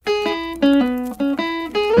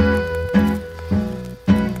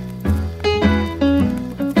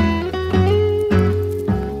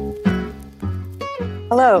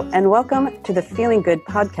Hello, and welcome to the Feeling Good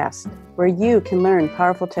podcast, where you can learn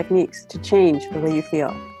powerful techniques to change the way you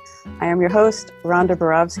feel. I am your host, Rhonda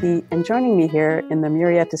Borowski, and joining me here in the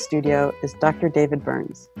Murrieta studio is Dr. David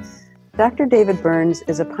Burns. Dr. David Burns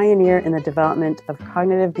is a pioneer in the development of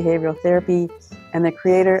cognitive behavioral therapy and the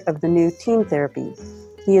creator of the new team therapy.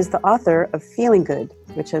 He is the author of Feeling Good,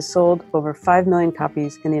 which has sold over 5 million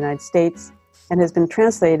copies in the United States and has been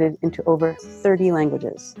translated into over 30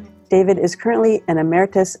 languages. David is currently an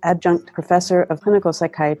emeritus adjunct professor of clinical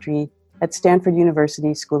psychiatry at Stanford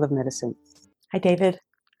University School of Medicine. Hi, David.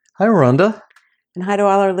 Hi, Rhonda. And hi to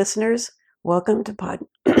all our listeners. Welcome to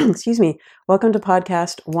Welcome to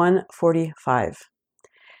podcast 145.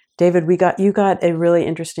 David, you got a really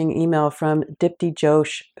interesting email from Dipti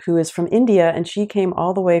Josh, who is from India, and she came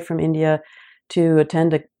all the way from India to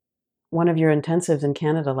attend one of your intensives in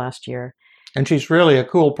Canada last year. And she's really a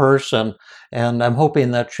cool person, and I'm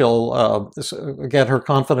hoping that she'll get her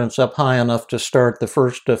confidence up high enough to start the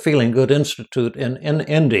first Feeling Good Institute in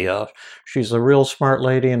India. She's a real smart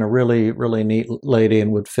lady and a really, really neat lady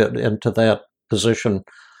and would fit into that position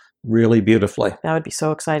really beautifully. That would be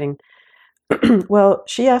so exciting. Well,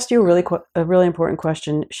 she asked you a really important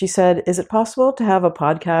question. She said, is it possible to have a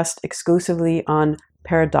podcast exclusively on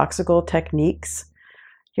paradoxical techniques?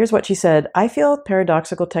 Here's what she said. I feel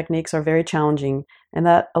paradoxical techniques are very challenging and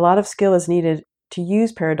that a lot of skill is needed to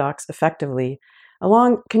use paradox effectively.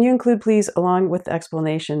 Can you include, please, along with the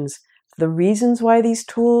explanations, the reasons why these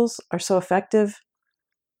tools are so effective?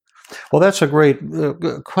 Well, that's a great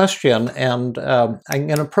question, and I'm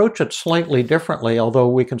going to approach it slightly differently, although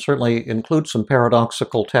we can certainly include some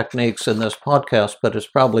paradoxical techniques in this podcast, but it's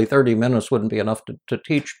probably 30 minutes wouldn't be enough to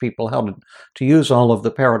teach people how to use all of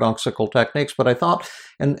the paradoxical techniques. But I thought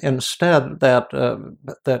instead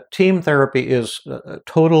that team therapy is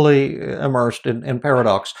totally immersed in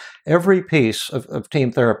paradox. Every piece of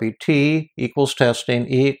team therapy, T equals testing,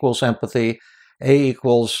 E equals empathy, A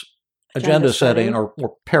equals agenda setting or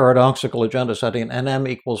paradoxical agenda setting, and M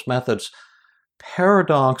equals methods.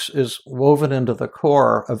 Paradox is woven into the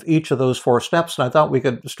core of each of those 4 steps, and I thought we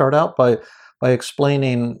could start out by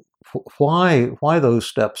explaining why those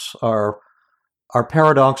steps are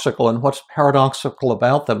paradoxical and what's paradoxical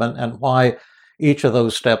about them, and why each of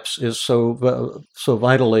those steps is so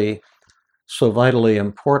vitally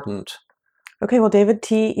important. Okay, well, David,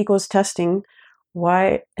 T equals testing.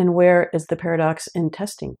 Why and where is the paradox in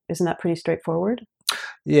testing? Isn't that pretty straightforward?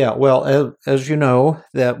 Yeah, well, as you know,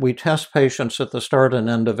 that we test patients at the start and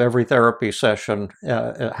end of every therapy session.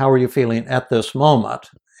 How are you feeling at this moment?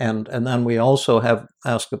 And then we also have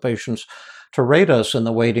asked the patients to rate us in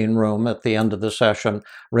the waiting room at the end of the session,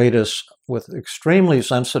 rate us with extremely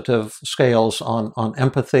sensitive scales on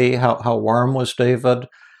empathy. How warm was David?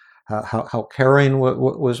 How caring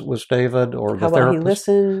was David, or the therapist? How well he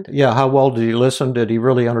listened? Yeah, how well did he listen? Did he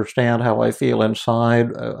really understand how I feel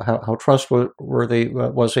inside? How trustworthy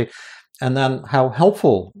was he? And then how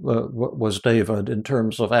helpful was David in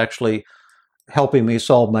terms of actually helping me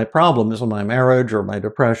solve my problems in my marriage or my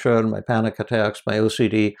depression, my panic attacks, my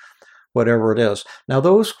OCD, whatever it is. Now,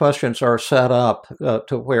 those questions are set up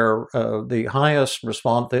to where the highest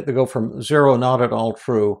response, they go from 0, not at all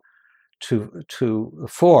true, to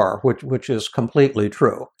 4, which is completely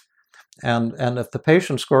true. And if the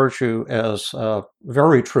patient scores you as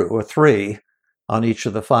very true, a 3 on each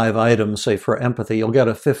of the 5 items, say for empathy, you'll get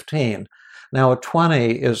a 15. Now a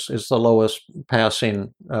 20 is the lowest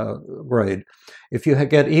passing grade. If you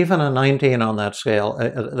get even a 19 on that scale,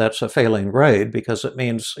 that's a failing grade, because it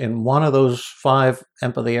means in one of those 5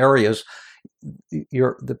 empathy areas,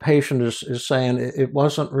 the patient is saying it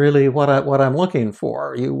wasn't really what I'm looking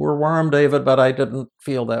for. You were warm, David, but I didn't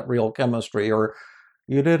feel that real chemistry. Or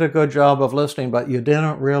you did a good job of listening, but you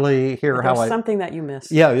didn't really hear how I... There's something that you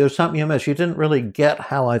missed. Yeah, there's something you missed. You didn't really get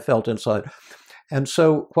how I felt inside. And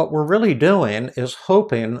so what we're really doing is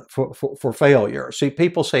hoping for failure. See,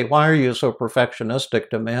 people say, why are you so perfectionistic,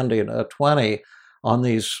 demanding a 20 on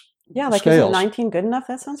these scales? Isn't 19 good enough?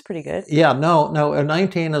 That sounds pretty good. Yeah, no, a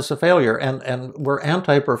 19 is a failure, and we're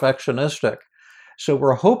anti-perfectionistic. So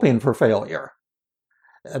we're hoping for failure.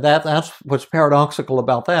 That's what's paradoxical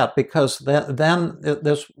about that, because then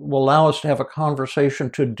this will allow us to have a conversation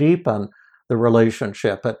to deepen the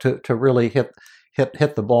relationship, to really hit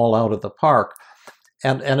the ball out of the park.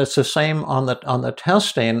 And it's the same on the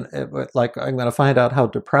testing. Like, I'm going to find out how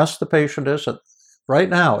depressed the patient is right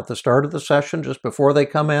now at the start of the session, just before they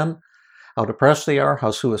come in, how depressed they are,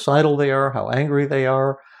 how suicidal they are, how angry they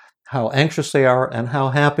are, how anxious they are, and how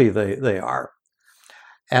happy they are.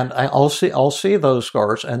 And I'll see those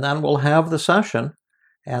scores, and then we'll have the session,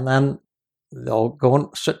 and then they'll go and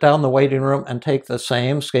sit down in the waiting room and take the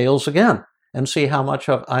same scales again and see how much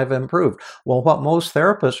I've improved. Well, what most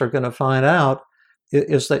therapists are going to find out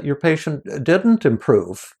is that your patient didn't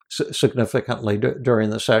improve significantly during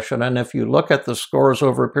the session. And if you look at the scores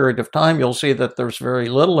over a period of time, you'll see that there's very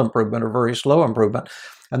little improvement or very slow improvement.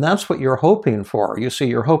 And that's what you're hoping for. You see,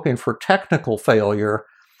 you're hoping for technical failure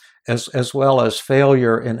as well as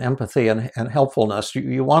failure in empathy and helpfulness.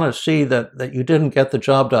 You want to see that you didn't get the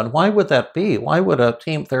job done. Why would that be? Why would a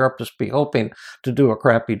team therapist be hoping to do a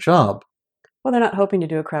crappy job? Well, they're not hoping to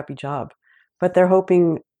do a crappy job, but they're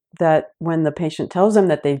hoping that when the patient tells them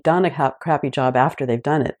that they've done a crappy job after they've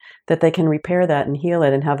done it, that they can repair that and heal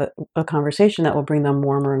it and have a conversation that will bring them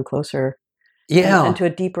warmer and closer and to a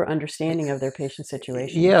deeper understanding of their patient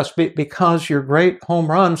situation. Yes, because your great home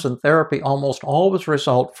runs in therapy almost always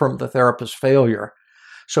result from the therapist's failure.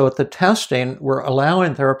 So at the testing, we're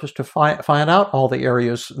allowing therapists to find out all the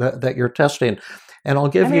areas that you're testing. And I'll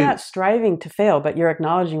give you... You're not striving to fail, but you're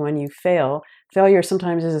acknowledging when you fail. Failure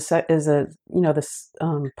sometimes is this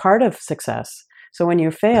part of success. So when you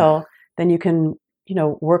fail, then you can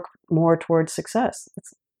work more towards success.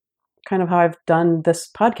 It's kind of how I've done this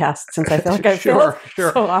podcast, since I feel like I've failed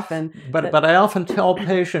so often. But I often tell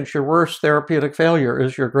patients your worst therapeutic failure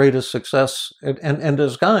is your greatest success in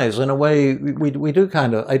disguise. In a way, I do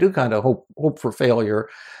kind of hope for failure,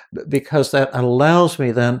 because that allows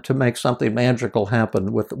me then to make something magical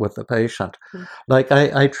happen with the patient. Mm-hmm. Like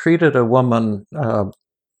I treated a woman,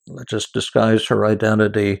 just disguised her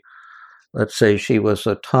identity. Let's say she was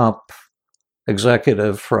a top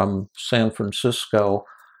executive from San Francisco,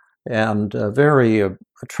 and a very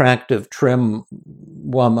attractive, trim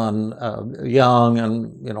woman, young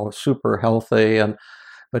and super healthy,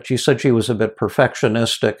 but she said she was a bit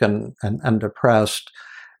perfectionistic and depressed,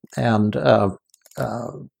 and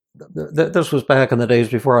this was back in the days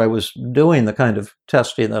before I was doing the kind of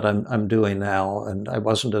testing that I'm doing now, and I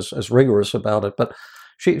wasn't as rigorous about it. But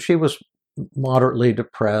she was moderately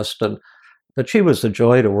depressed, but she was a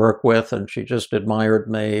joy to work with, and she just admired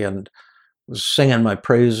me and was singing my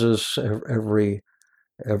praises every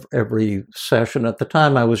session. At the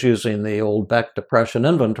time, I was using the old Beck Depression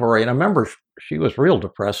Inventory, and I remember she was real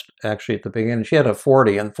depressed actually at the beginning. She had a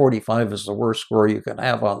 40, and 45 is the worst score you can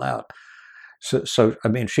have on that. So I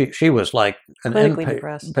mean, she was like an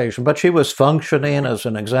inpatient, but she was functioning as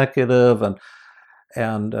an executive, and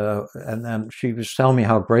then she was telling me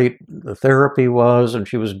how great the therapy was, and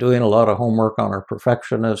she was doing a lot of homework on her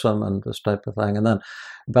perfectionism and this type of thing. And then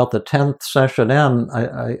about the 10th session in,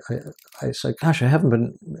 I said, "Gosh, I haven't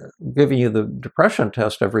been giving you the depression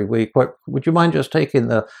test every week. What would you mind just taking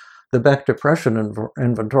the Beck Depression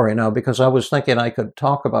Inventory now?" Because I was thinking I could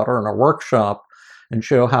talk about her in a workshop and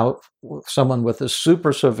show how someone with a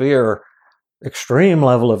super severe, extreme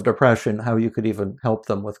level of depression, how you could even help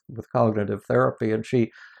them with cognitive therapy. And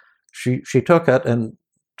she took it and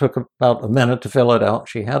took about a minute to fill it out.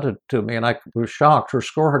 She handed it to me, and I was shocked. Her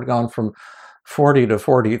score had gone from 40 to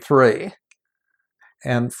 43.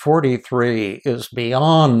 And 43 is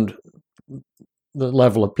beyond the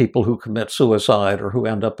level of people who commit suicide or who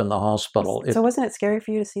end up in the hospital. So wasn't it scary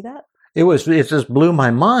for you to see that? It just blew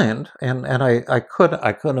my mind, and I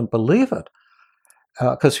couldn't believe it.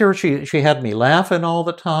 Because here she had me laughing all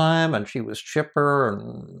the time, and she was chipper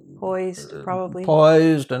and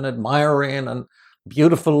poised and admiring and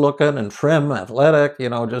beautiful looking and trim, athletic,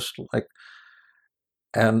 just like.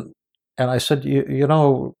 And I said,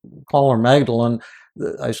 call her Magdalene.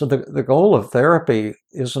 I said the goal of therapy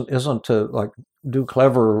isn't to like do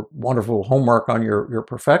clever, wonderful homework on your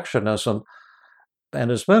perfectionism. And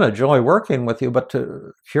it's been a joy working with you, but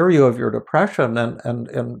to cure you of your depression,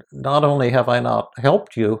 and not only have I not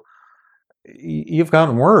helped you, you've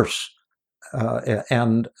gotten worse,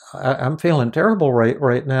 and I'm feeling terrible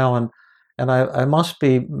right now, and I must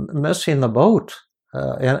be missing the boat,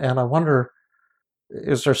 and I wonder,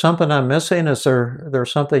 is there something I'm missing? Is there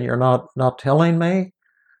something you're not telling me?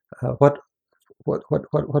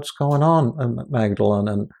 What's going on, Magdalene?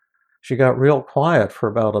 And she got real quiet for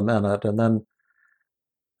about a minute, and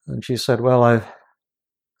she said, "Well, I've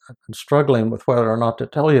been struggling with whether or not to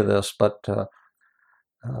tell you this, but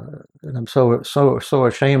and I'm so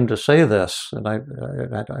ashamed to say this, and I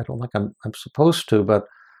don't think I'm supposed to, but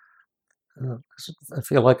I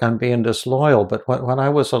feel like I'm being disloyal. But when I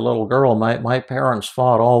was a little girl, my parents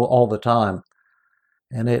fought all the time,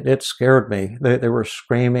 and it scared me. They were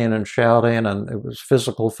screaming and shouting, and it was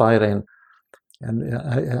physical fighting." And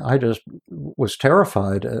I just was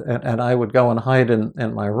terrified, and I would go and hide in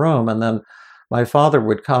my room, and then my father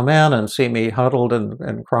would come in and see me huddled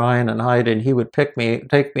and crying and hiding. He would take me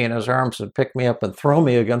in his arms and pick me up and throw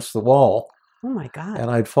me against the wall. Oh my God.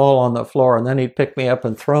 And I'd fall on the floor, and then he'd pick me up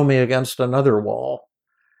and throw me against another wall.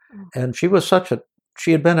 And she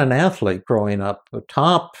had been an athlete growing up, a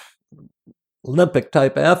top Olympic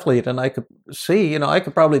type athlete, and I could see, I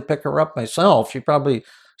could probably pick her up myself. She probably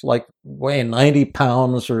was like weighing 90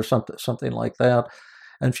 pounds or something like that.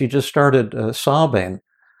 And she just started sobbing.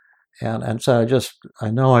 And so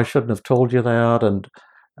I know I shouldn't have told you that. And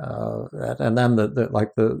then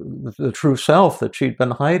the true self that she'd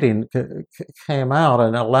been hiding came out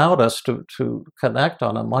and allowed us to connect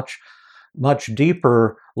on a much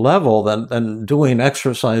deeper level than doing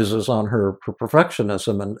exercises on her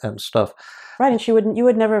perfectionism and stuff. Right, and you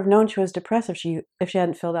would never have known she was depressed if she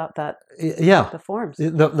hadn't filled out the forms.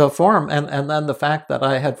 The form, and then the fact that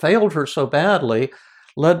I had failed her so badly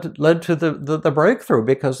led to the breakthrough,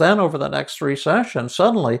 because then over the next 3 sessions,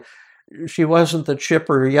 suddenly she wasn't the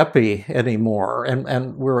chipper yuppie anymore,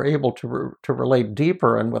 and we were able to relate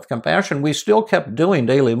deeper and with compassion. We still kept doing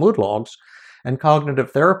daily mood logs and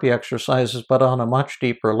cognitive therapy exercises, but on a much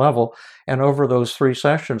deeper level. And over those 3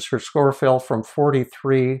 sessions, her score fell from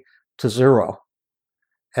 43 to 0.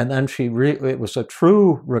 And then it was a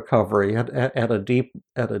true recovery at a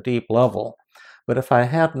deep level. But if I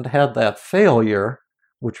hadn't had that failure,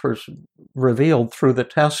 which was revealed through the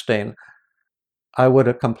testing, I would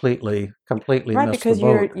have completely missed the boat. Right, because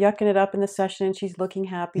you're yucking it up in the session, and she's looking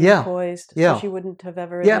happy and poised, so she wouldn't have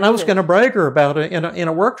ever. Yeah, and I was going to brag her about it in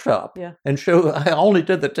a workshop, and show. I only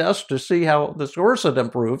did the test to see how the scores had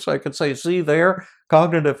improved, so I could say, "See there,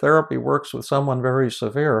 cognitive therapy works with someone very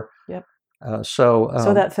severe." Yep. So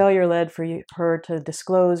that failure led for her to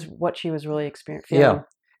disclose what she was really experiencing. Yeah,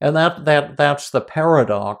 and that's the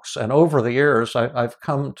paradox. And over the years, I've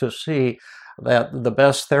come to see that the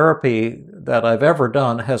best therapy that I've ever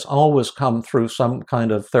done has always come through some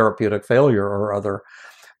kind of therapeutic failure or other.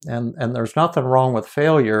 And there's nothing wrong with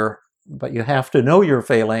failure, but you have to know you're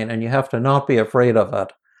failing, and you have to not be afraid of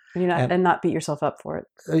it. And not beat yourself up for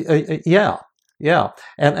it. Yeah.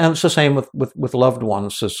 And it's the same with loved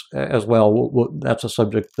ones as well. That's a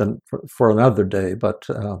subject then for another day, but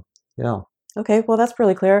yeah. Okay, well, that's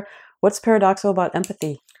really clear. What's paradoxical about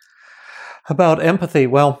empathy? About empathy,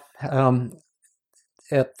 well,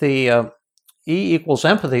 at the E equals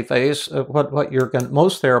empathy phase, what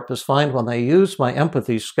most therapists find when they use my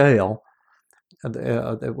empathy scale,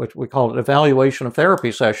 which we call it evaluation of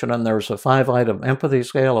therapy session, and there's a 5-item empathy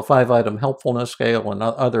scale, a 5-item helpfulness scale, and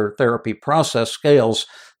other therapy process scales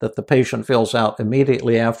that the patient fills out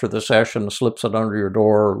immediately after the session, slips it under your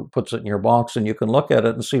door, puts it in your box, and you can look at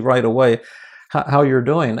it and see right away how you're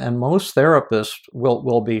doing. And most therapists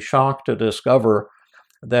will be shocked to discover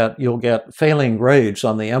that you'll get failing grades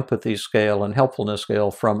on the empathy scale and helpfulness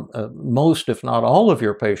scale from most, if not all, of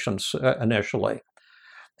your patients initially.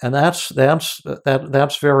 And that's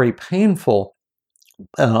very painful.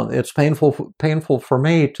 It's painful for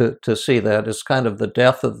me to see that. It's kind of the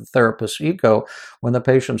death of the therapist's ego when the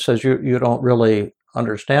patient says, you don't really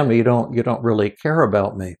understand me, you don't really care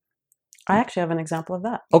about me. I actually have an example of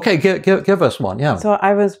that. Okay, give us one. Yeah. So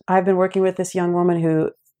I've been working with this young woman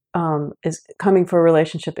who is coming for a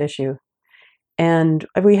relationship issue. And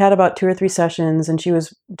we had about 2 or 3 sessions, and she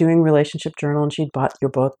was doing relationship journal, and she'd bought your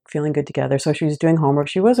book, Feeling Good Together. So she was doing homework.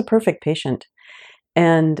 She was a perfect patient.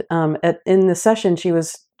 And in the session, she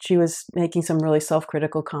was making some really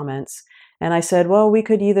self-critical comments. And I said, well, we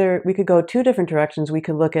could go 2 different directions. We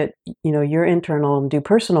could look at, your internal and do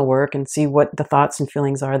personal work and see what the thoughts and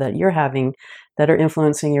feelings are that you're having that are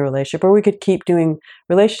influencing your relationship. Or we could keep doing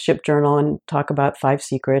relationship journal and talk about 5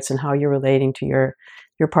 secrets and how you're relating to your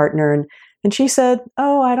partner. And she said,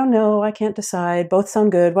 oh, I don't know. I can't decide. Both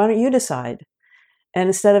sound good. Why don't you decide? And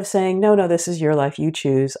instead of saying, no, this is your life, you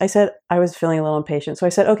choose. I said, I was feeling a little impatient. So I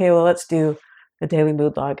said, okay, well, let's do a daily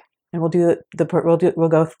mood log. And we'll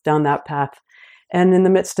go down that path. And in the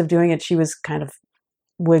midst of doing it, she was kind of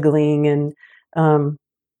wiggling, and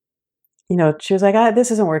she was like, this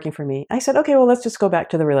isn't working for me. I said, okay, well, let's just go back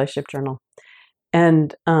to the relationship journal.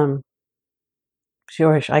 And I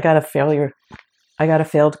got a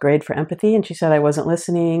failed grade for empathy, and she said I wasn't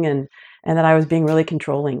listening, and that I was being really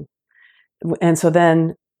controlling. And so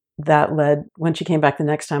then that led, when she came back the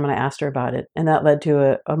next time and I asked her about it, and that led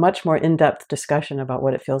to a much more in-depth discussion about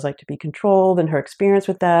what it feels like to be controlled and her experience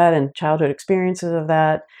with that and childhood experiences of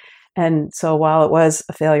that. And so while it was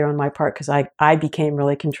a failure on my part, because I became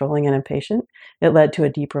really controlling and impatient, it led to a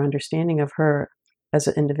deeper understanding of her as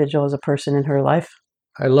an individual, as a person in her life.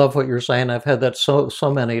 I love what you're saying. I've had that so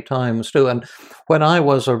many times too. And when I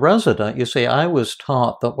was a resident, you see, I was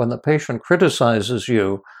taught that when the patient criticizes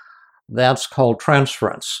you, that's called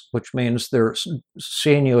transference, which means they're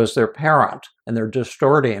seeing you as their parent, and they're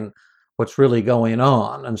distorting what's really going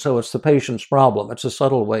on. And so it's the patient's problem. It's a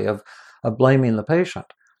subtle way of blaming the patient.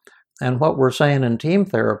 And what we're saying in team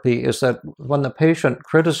therapy is that when the patient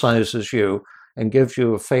criticizes you and gives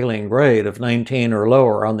you a failing grade of 19 or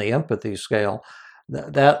lower on the empathy scale,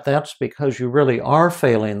 that's because you really are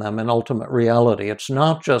failing them in ultimate reality. It's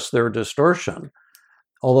not just their distortion,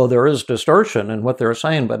 although there is distortion in what they're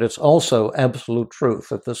saying, but it's also absolute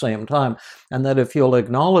truth at the same time. And that if you'll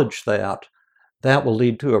acknowledge that, that will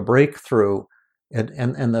lead to a breakthrough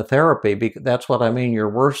in the therapy. That's what I mean. Your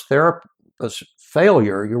worst therapist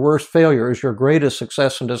failure, your worst failure is your greatest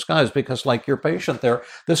success in disguise, because like your patient there,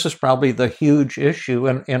 this is probably the huge issue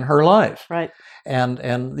in her life. Right.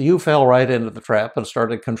 And you fell right into the trap and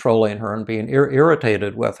started controlling her and being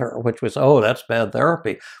irritated with her, which was, oh, that's bad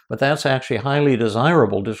therapy. But that's actually highly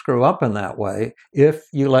desirable to screw up in that way if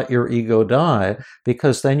you let your ego die,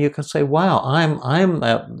 because then you can say, wow, I'm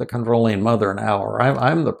the controlling mother now, or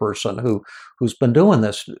I'm the person who's been doing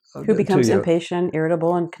this. Who becomes impatient,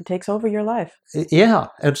 irritable, and takes over your life. Yeah.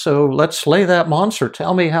 And so let's slay that monster.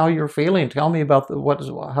 Tell me how you're feeling. Tell me about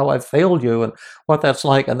how I failed you and what that's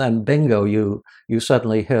like. And then bingo, you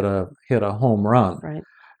suddenly hit a home run.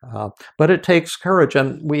 Right. But it takes courage.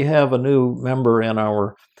 And we have a new member in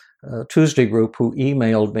our Tuesday group who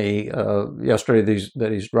emailed me yesterday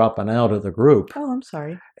that he's dropping out of the group. Oh, I'm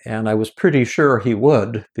sorry. And I was pretty sure he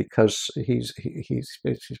would, because he's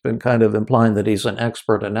been kind of implying that he's an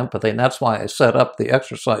expert in empathy. And that's why I set up the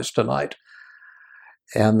exercise tonight.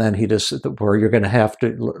 And then he just, where you're going to have to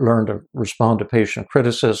learn to respond to patient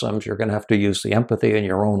criticisms. You're going to have to use the empathy in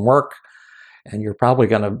your own work. And you're probably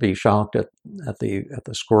going to be shocked at the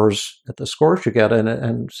scores you get.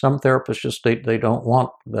 And some therapists just they don't want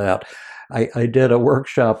that. I did a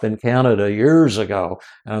workshop in Canada years ago,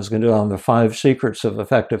 and I was going to do on the 5 secrets of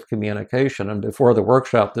effective communication. And before the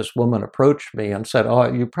workshop, this woman approached me and said,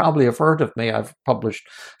 "Oh, you probably have heard of me. I've published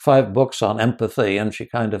 5 books on empathy." And she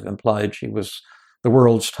kind of implied she was the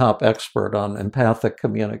world's top expert on empathic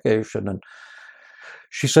communication. And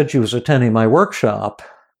she said she was attending my workshop.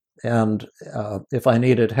 And if I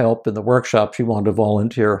needed help in the workshop, she wanted to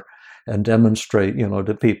volunteer and demonstrate,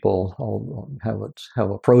 to people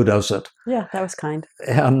how a pro does it. Yeah, that was kind.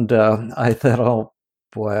 And I thought, oh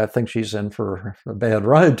boy, I think she's in for a bad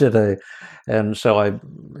ride today. And so I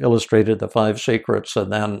illustrated the 5 secrets,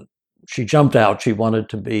 and then she jumped out. She wanted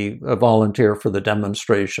to be a volunteer for the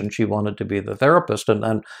demonstration. She wanted to be the therapist. And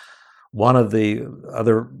then one of the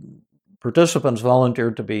other participants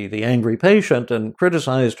volunteered to be the angry patient and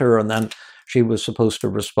criticized her, and then she was supposed to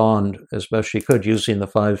respond as best she could using the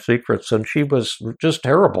 5 secrets, and she was just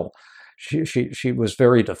terrible. She was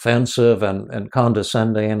very defensive and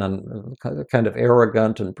condescending and kind of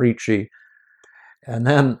arrogant and preachy. And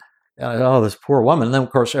then, this poor woman. And then,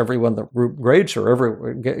 of course, everyone that group grades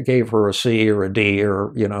her, gave her a C or a D,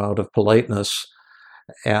 or out of politeness,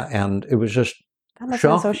 and it was just. That must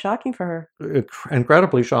have been so shocking for her.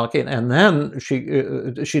 Incredibly shocking. And then she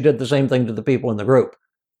did the same thing to the people in the group.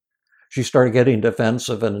 She started getting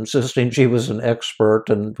defensive and insisting she was an expert,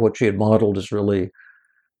 and what she had modeled is really,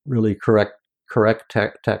 really correct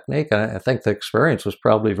technique. And I think the experience was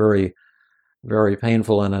probably very, very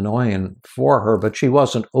painful and annoying for her. But she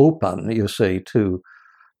wasn't open, you see, to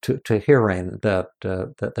hearing that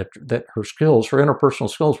her skills, her interpersonal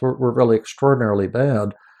skills, were really extraordinarily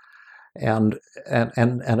bad. And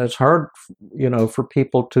it's hard, for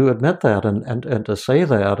people to admit that and to say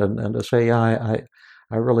that and to say, yeah,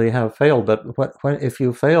 I really have failed. But if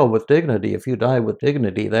you fail with dignity, if you die with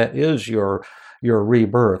dignity, that is your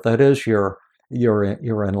rebirth. That is your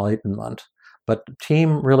enlightenment. But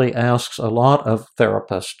team really asks a lot of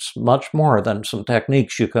therapists, much more than some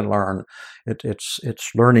techniques you can learn.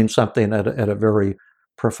 It's learning something at a very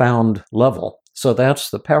profound level. So that's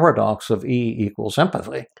the paradox of E equals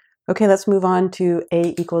empathy. Okay, let's move on to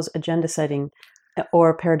A equals agenda setting,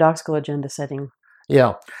 or paradoxical agenda setting.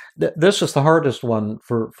 Yeah, this is the hardest one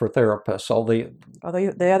for therapists. Although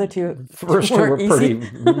the other two first two were pretty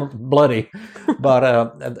bloody.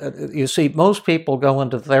 But you see, most people go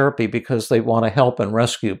into therapy because they want to help and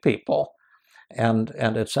rescue people. And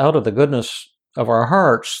it's out of the goodness of our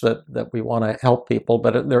hearts that we want to help people,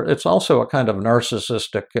 but it's also a kind of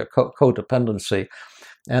narcissistic codependency.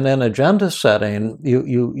 And in agenda setting,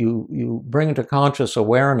 you bring to conscious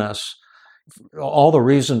awareness all the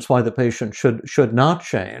reasons why the patient should not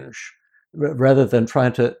change, rather than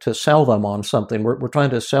trying to sell them on something. We're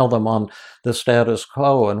trying to sell them on the status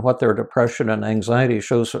quo and what their depression and anxiety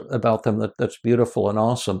shows about them that's beautiful and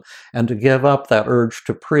awesome. And to give up that urge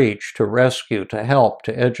to preach, to rescue, to help,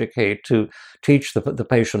 to educate, to teach the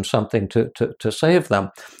patient something to save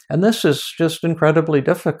them. And this is just incredibly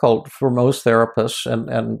difficult for most therapists.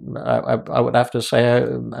 And I would have to say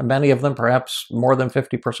many of them, perhaps more than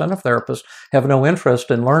 50% of therapists, have no interest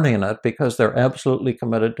in learning it because they're absolutely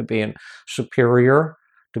committed to being superior,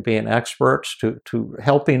 to being experts, to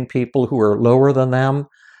helping people who are lower than them,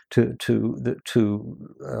 to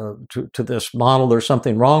this model. There's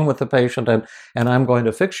something wrong with the patient, and I'm going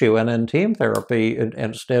to fix you. And in team therapy,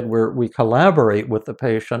 instead, we collaborate with the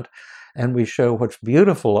patient, and we show what's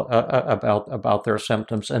beautiful about their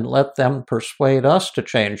symptoms, and let them persuade us to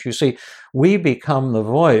change. You see, we become the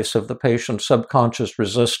voice of the patient's subconscious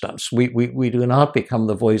resistance. We do not become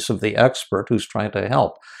the voice of the expert who's trying to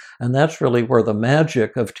help. And that's really where the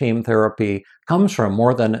magic of team therapy comes from,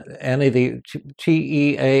 more than any of the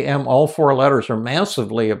TEAM. All four letters are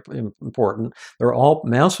massively important. They're all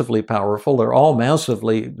massively powerful. They're all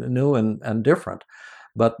massively new and different.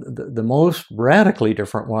 But the most radically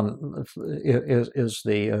different one is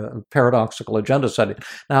the paradoxical agenda setting.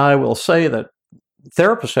 Now, I will say that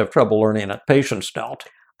therapists have trouble learning it. Patients don't.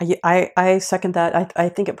 I second that. I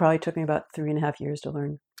think it probably took me about 3.5 years to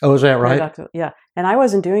learn. Oh, is that right? Yeah. And I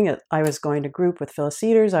wasn't doing it. I was going to group with Phyllis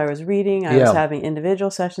Cedars. I was reading. I was having individual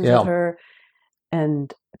sessions with her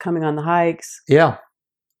and coming on the hikes. Yeah.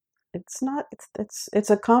 It's not, it's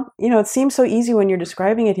a it seems so easy when you're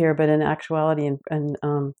describing it here, but in actuality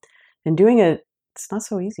and doing it, it's not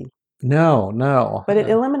so easy. No. But it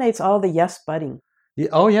eliminates all the yes butting.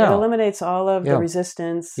 Oh, yeah. It eliminates all of the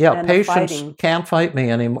resistance. Yeah, and patients the fighting. Can't fight me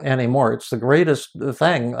anymore. It's the greatest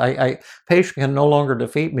thing. Patient can no longer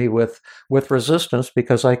defeat me with resistance,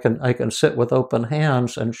 because I can sit with open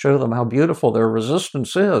hands and show them how beautiful their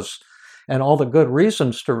resistance is, and all the good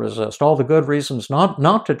reasons to resist, all the good reasons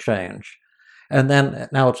not to change. And then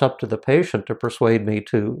now it's up to the patient to persuade me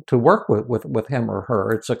to work with him or her.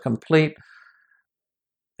 It's a complete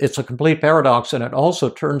paradox, and it also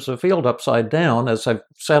turns the field upside down, as I've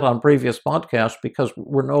said on previous podcasts, because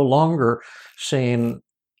we're no longer seeing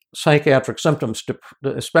psychiatric symptoms,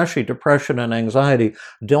 especially depression and anxiety,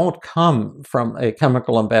 don't come from a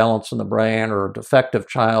chemical imbalance in the brain or a defective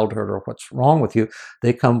childhood or what's wrong with you.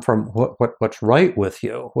 They come from what's right with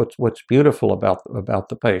you, what's beautiful about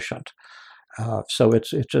the patient. So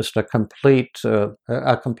it's just a complete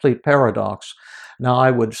paradox. Now,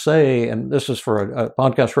 I would say, and this is for a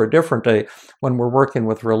podcast for a different day, when we're working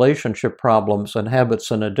with relationship problems and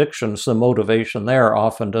habits and addictions, the motivation there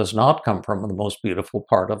often does not come from the most beautiful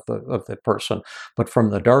part of the person, but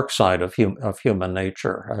from the dark side of human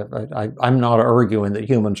nature. I'm not arguing that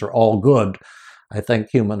humans are all good. I think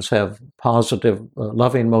humans have positive,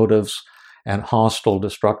 loving motives and hostile,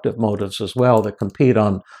 destructive motives as well that compete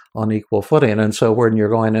on equal footing. And so when you're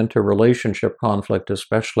going into relationship conflict,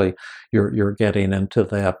 especially, you're getting into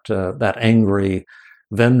that angry,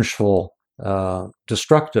 vengeful,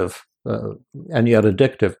 destructive, and yet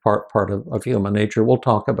addictive part of human nature. We'll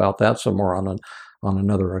talk about that some more on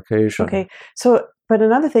another occasion. Okay. So, but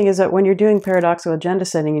another thing is that when you're doing paradoxical agenda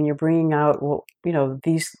setting and you're bringing out,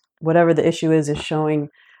 these, whatever the issue is showing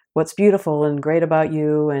what's beautiful and great about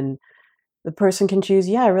you, and the person can choose,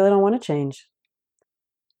 I really don't want to change.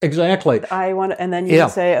 Exactly. I want to, and then you can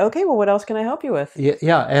say, okay, well, what else can I help you with?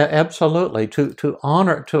 Yeah, absolutely. To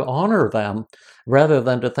honor them, rather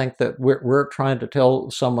than to think that we're trying to tell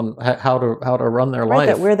someone how to run their life.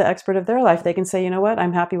 That we're the expert of their life. They can say, you know what,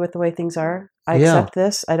 I'm happy with the way things are. I accept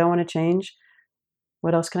this. I don't want to change.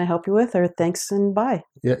 What else can I help you with? Or thanks and bye.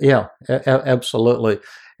 Yeah, absolutely.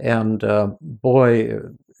 And boy,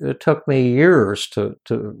 it took me years to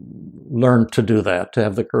learn to do that, to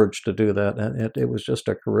have the courage to do that. And it was just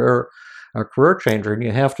a career changer. And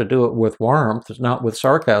you have to do it with warmth, not with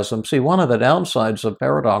sarcasm. See, one of the downsides of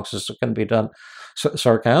paradox is it can be done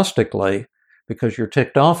sarcastically, because you're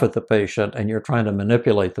ticked off at the patient and you're trying to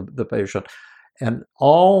manipulate the patient. And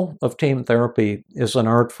all of team therapy is an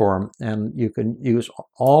art form, and you can use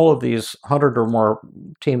all of these 100 or more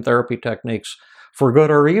team therapy techniques for good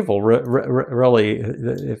or evil. Really,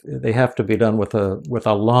 they have to be done with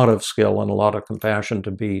a lot of skill and a lot of compassion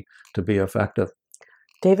to be effective.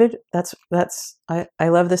 David, I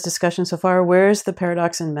love this discussion so far. Where's the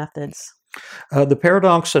paradox in methods? The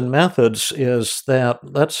paradox in methods is that,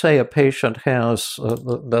 let's say a patient has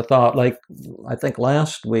the thought, like I think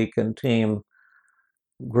last week in team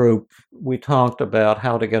group, we talked about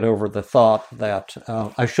how to get over the thought that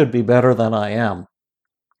I should be better than I am.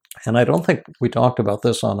 And I don't think we talked about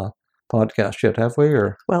this on a podcast yet, have we?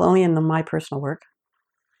 Or Well, only in my personal work.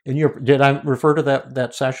 did I refer to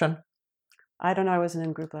that session? I don't know. I wasn't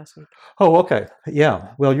in group last week. Oh, okay. Yeah.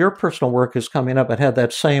 Well, your personal work is coming up. It had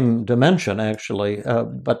that same dimension, actually.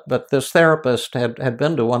 But this therapist had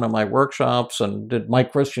been to one of my workshops and did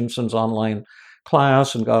Mike Christensen's online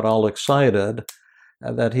class and got all excited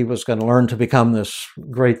that he was going to learn to become this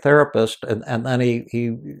great therapist. And then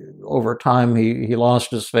he over time, he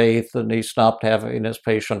lost his faith and he stopped having his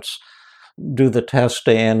patients do the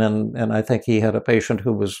testing, and I think he had a patient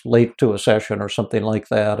who was late to a session or something like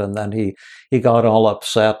that, and then he got all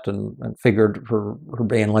upset and figured her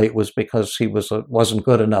being late was because he wasn't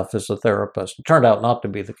good enough as a therapist. It turned out not to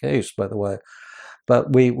be the case, by the way.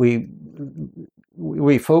 But we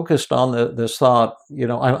focused on this thought,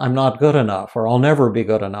 I'm not good enough, or I'll never be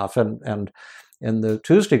good enough, and in the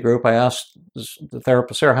Tuesday group, I asked the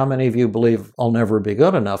therapist there, how many of you believe I'll never be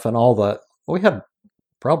good enough? And we had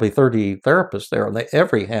probably 30 therapists there, and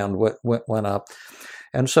every hand went up.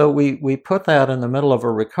 And so we put that in the middle of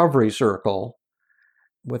a recovery circle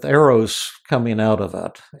with arrows coming out of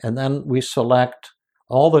it. And then we select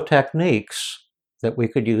all the techniques that we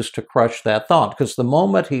could use to crush that thought. Because the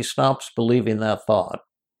moment he stops believing that thought,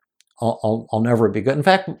 I'll never be good. In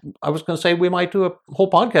fact, I was going to say we might do a whole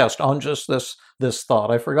podcast on just this thought.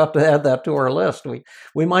 I forgot to add that to our list.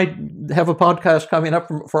 We might have a podcast coming up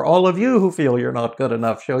for all of you who feel you're not good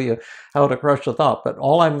enough, show you how to crush the thought. But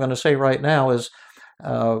all I'm going to say right now is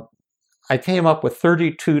I came up with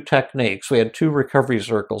 32 techniques. We had 2 recovery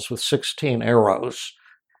circles with 16 arrows.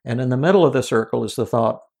 And in the middle of the circle is the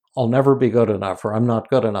thought, I'll never be good enough, or I'm not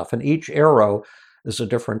good enough. And each arrow is a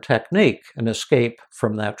different technique, an escape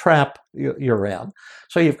from that trap you're in.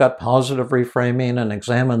 So you've got positive reframing and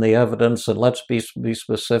examine the evidence and let's be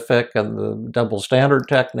specific, and the double standard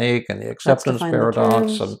technique and the acceptance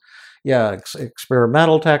paradox and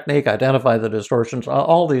experimental technique, identify the distortions,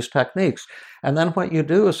 all these techniques. And then what you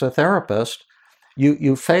do as a therapist,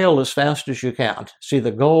 you fail as fast as you can. See,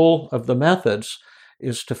 the goal of the methods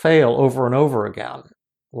is to fail over and over again.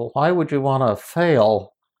 Well, why would you want to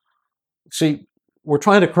fail? See, we're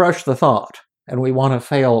trying to crush the thought, and we want to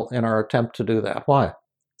fail in our attempt to do that. Why?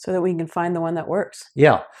 So that we can find the one that works.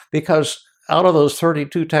 Yeah, because out of those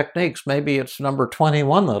 32 techniques, maybe it's number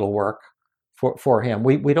 21 that'll work for him.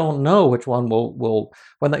 We don't know which one will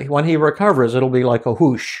when he recovers, it'll be like a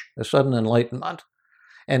whoosh, a sudden enlightenment.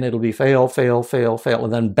 And it'll be fail, fail, fail, fail,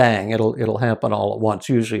 and then bang, it'll happen all at once.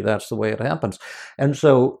 Usually that's the way it happens. And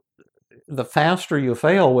so the faster you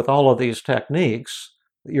fail with all of these techniques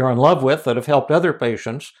you're in love with that have helped other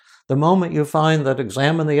patients, the moment you find that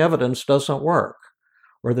examine the evidence doesn't work,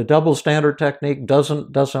 or the double standard technique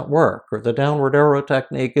doesn't work, or the downward arrow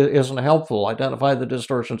technique isn't helpful, identify the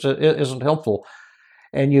distortions, it isn't helpful,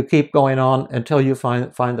 and you keep going on until you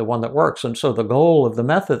find the one that works. And so the goal of the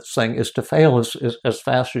methods thing is to fail as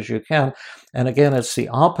fast as you can. And again, it's the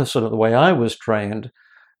opposite of the way I was trained,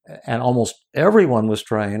 and almost everyone was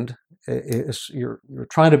trained. You're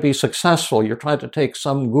trying to be successful. You're trying to take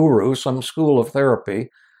some guru, some school of therapy,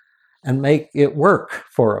 and make it work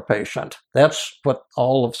for a patient. That's what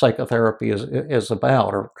all of psychotherapy is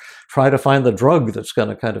about, or try to find the drug that's going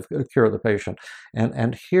to kind of cure the patient.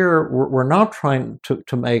 And here we're not trying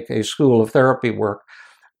to make a school of therapy work.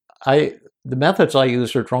 The methods I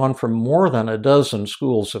use are drawn from more than a dozen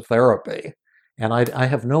schools of therapy. And I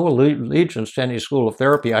have no allegiance to any school of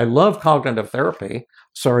therapy. I love cognitive therapy.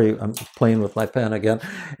 Sorry, I'm playing with my pen again.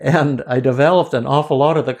 And I developed an awful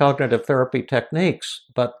lot of the cognitive therapy techniques,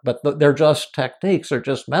 but they're just techniques. They're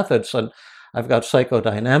just methods. And I've got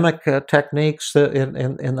psychodynamic techniques in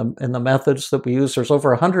the methods that we use. There's over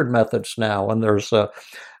 100 methods now, and there's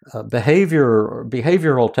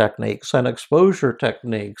behavioral techniques and exposure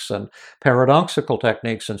techniques and paradoxical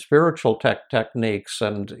techniques and spiritual techniques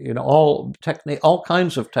and all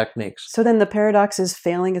kinds of techniques. So then the paradox is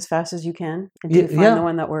failing as fast as you can until you find the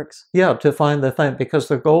one that works. Yeah, to find the thing, because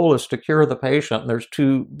the goal is to cure the patient. And there's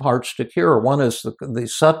 2 parts to cure. One is the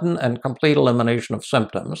sudden and complete elimination of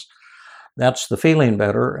symptoms. That's the feeling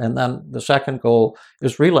better. And then the second goal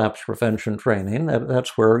is relapse prevention training.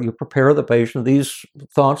 That's where you prepare the patient. These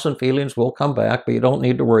thoughts and feelings will come back, but you don't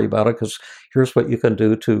need to worry about it, because here's what you can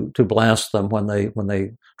do to blast them when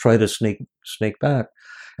they try to sneak back.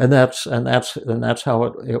 And that's how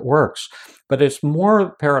it works. But it's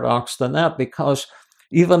more paradox than that, because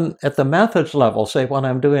even at the methods level, say when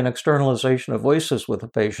I'm doing externalization of voices with a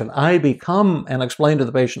patient, I become and explain to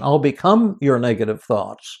the patient, I'll become your negative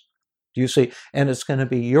thoughts. Do you see? And it's going to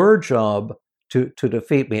be your job to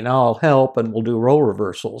defeat me. Now I'll help and we'll do role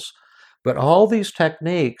reversals. But all these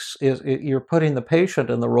techniques, you're putting the patient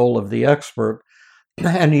in the role of the expert.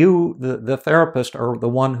 and you, the therapist, are the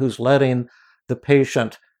one who's letting the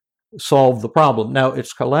patient solve the problem. Now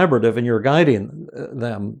it's collaborative and you're guiding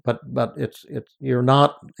them, but it's you're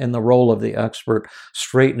not in the role of the expert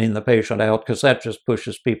straightening the patient out, because that just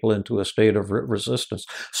pushes people into a state of resistance.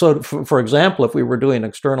 So for example, if we were doing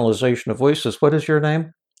externalization of voices, what is your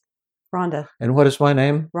name? Rhonda. And what is my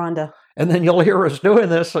name? Rhonda. And then you'll hear us doing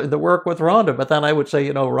this, the work with Rhonda, but then I would say,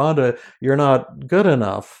 Rhonda, you're not good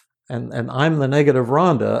enough, and I'm the negative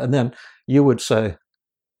Rhonda, and then you would say,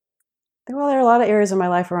 well, there are a lot of areas in my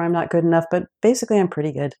life where I'm not good enough, but basically I'm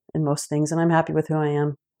pretty good in most things, and I'm happy with who I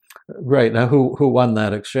am. Great. Now, who won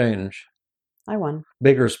that exchange? I won.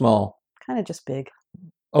 Big or small? Kind of just big.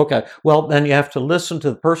 Okay. Well, then you have to listen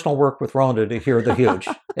to the personal work with Rhonda to hear the huge,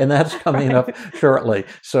 and that's coming up shortly.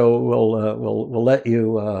 So we'll let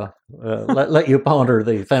you let you ponder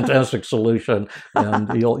the fantastic solution,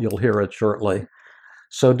 and you'll hear it shortly.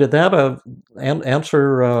 So, did that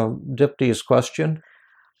answer Dipti's question?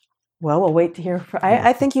 Well, we'll wait to hear.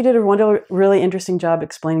 I think you did a really interesting job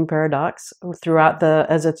explaining paradox throughout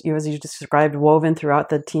as you described, woven throughout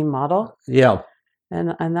the team model. Yeah. And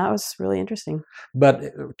that was really interesting. But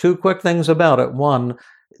two quick things about it. One,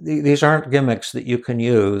 these aren't gimmicks that you can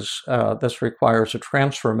use. This requires a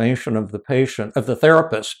transformation of the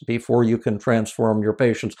therapist, before you can transform your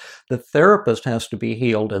patients. The therapist has to be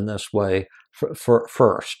healed in this way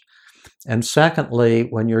first. And secondly,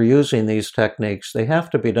 when you're using these techniques, they have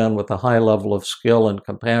to be done with a high level of skill and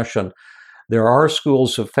compassion. There are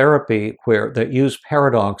schools of therapy that use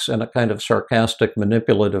paradox in a kind of sarcastic,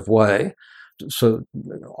 manipulative way, so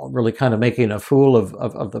really kind of making a fool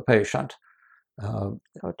of the patient.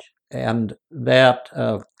 And that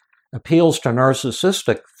appeals to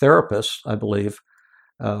narcissistic therapists, I believe,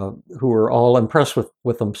 who are all impressed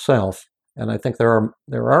with themselves. And I think there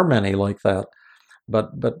are many like that.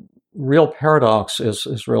 But real paradox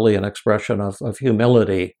is really an expression of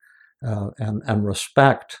humility and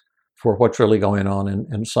respect for what's really going on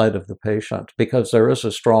inside of the patient, because there is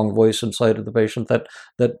a strong voice inside of the patient that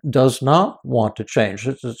does not want to change.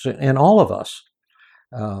 It's in all of us,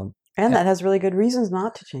 and that has really good reasons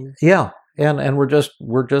not to change. Yeah, and we're just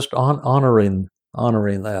honoring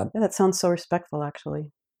that. Yeah, that sounds so respectful, actually.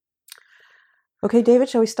 Okay, David,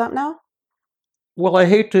 shall we stop now? Well, I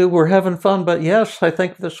hate to. We're having fun, but yes, I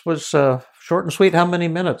think this was short and sweet. How many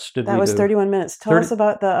minutes did we do? That was 31 minutes. Tell us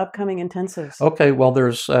about the upcoming intensives. Okay, well,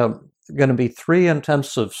 there's going to be 3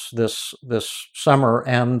 intensives this summer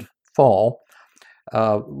and fall.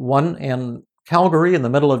 One in Calgary in the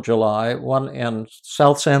middle of July, one in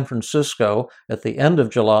South San Francisco at the end of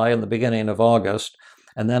July and the beginning of August,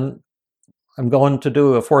 and then I'm going to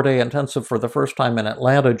do a 4-day intensive for the first time in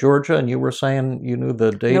Atlanta, Georgia, and you were saying you knew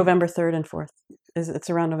the date? November 3rd and 4th. It's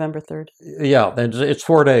around November 3rd. Yeah, it's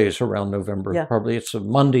 4 days around November. Yeah. Probably it's a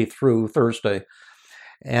Monday through Thursday.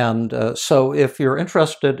 And so if you're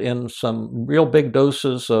interested in some real big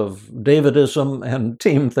doses of Davidism and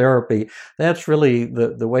team therapy, that's really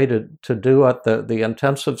the way to do it. The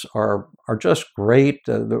intensives are just great.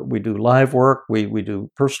 We do live work. We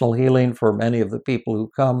do personal healing for many of the people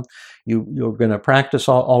who come. You're going to practice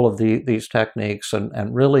all of these techniques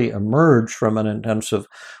and really emerge from an intensive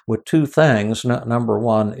with 2 things. Number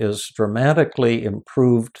 1 is dramatically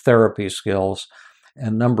improved therapy skills.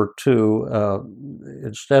 And number 2,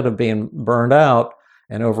 instead of being burned out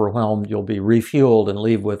and overwhelmed, you'll be refueled and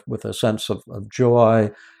leave with a sense of joy,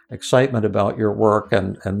 excitement about your work,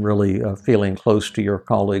 and really feeling close to your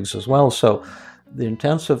colleagues as well. So the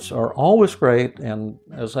intensives are always great. And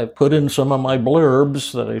as I put in some of my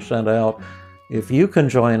blurbs that I sent out, if you can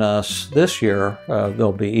join us this year,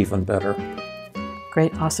 they'll be even better.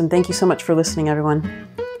 Great. Awesome. Thank you so much for listening, everyone.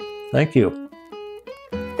 Thank you.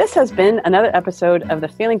 This has been another episode of the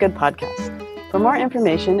Feeling Good podcast. For more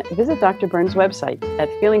information, visit Dr. Burns' website at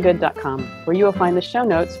feelinggood.com, where you will find the show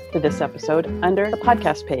notes for this episode under the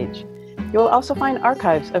podcast page. You will also find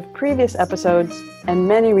archives of previous episodes and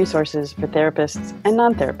many resources for therapists and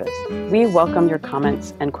non-therapists. We welcome your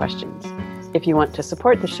comments and questions. If you want to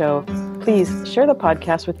support the show, please share the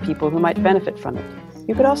podcast with people who might benefit from it.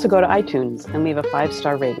 You could also go to iTunes and leave a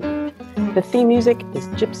 5-star rating. The theme music is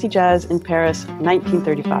Gypsy Jazz in Paris,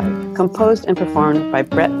 1935, composed and performed by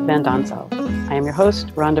Brett Van Donsel. I am your host,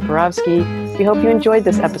 Rhonda Borowski. We hope you enjoyed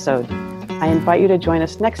this episode. I invite you to join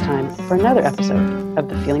us next time for another episode of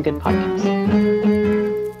the Feeling Good podcast.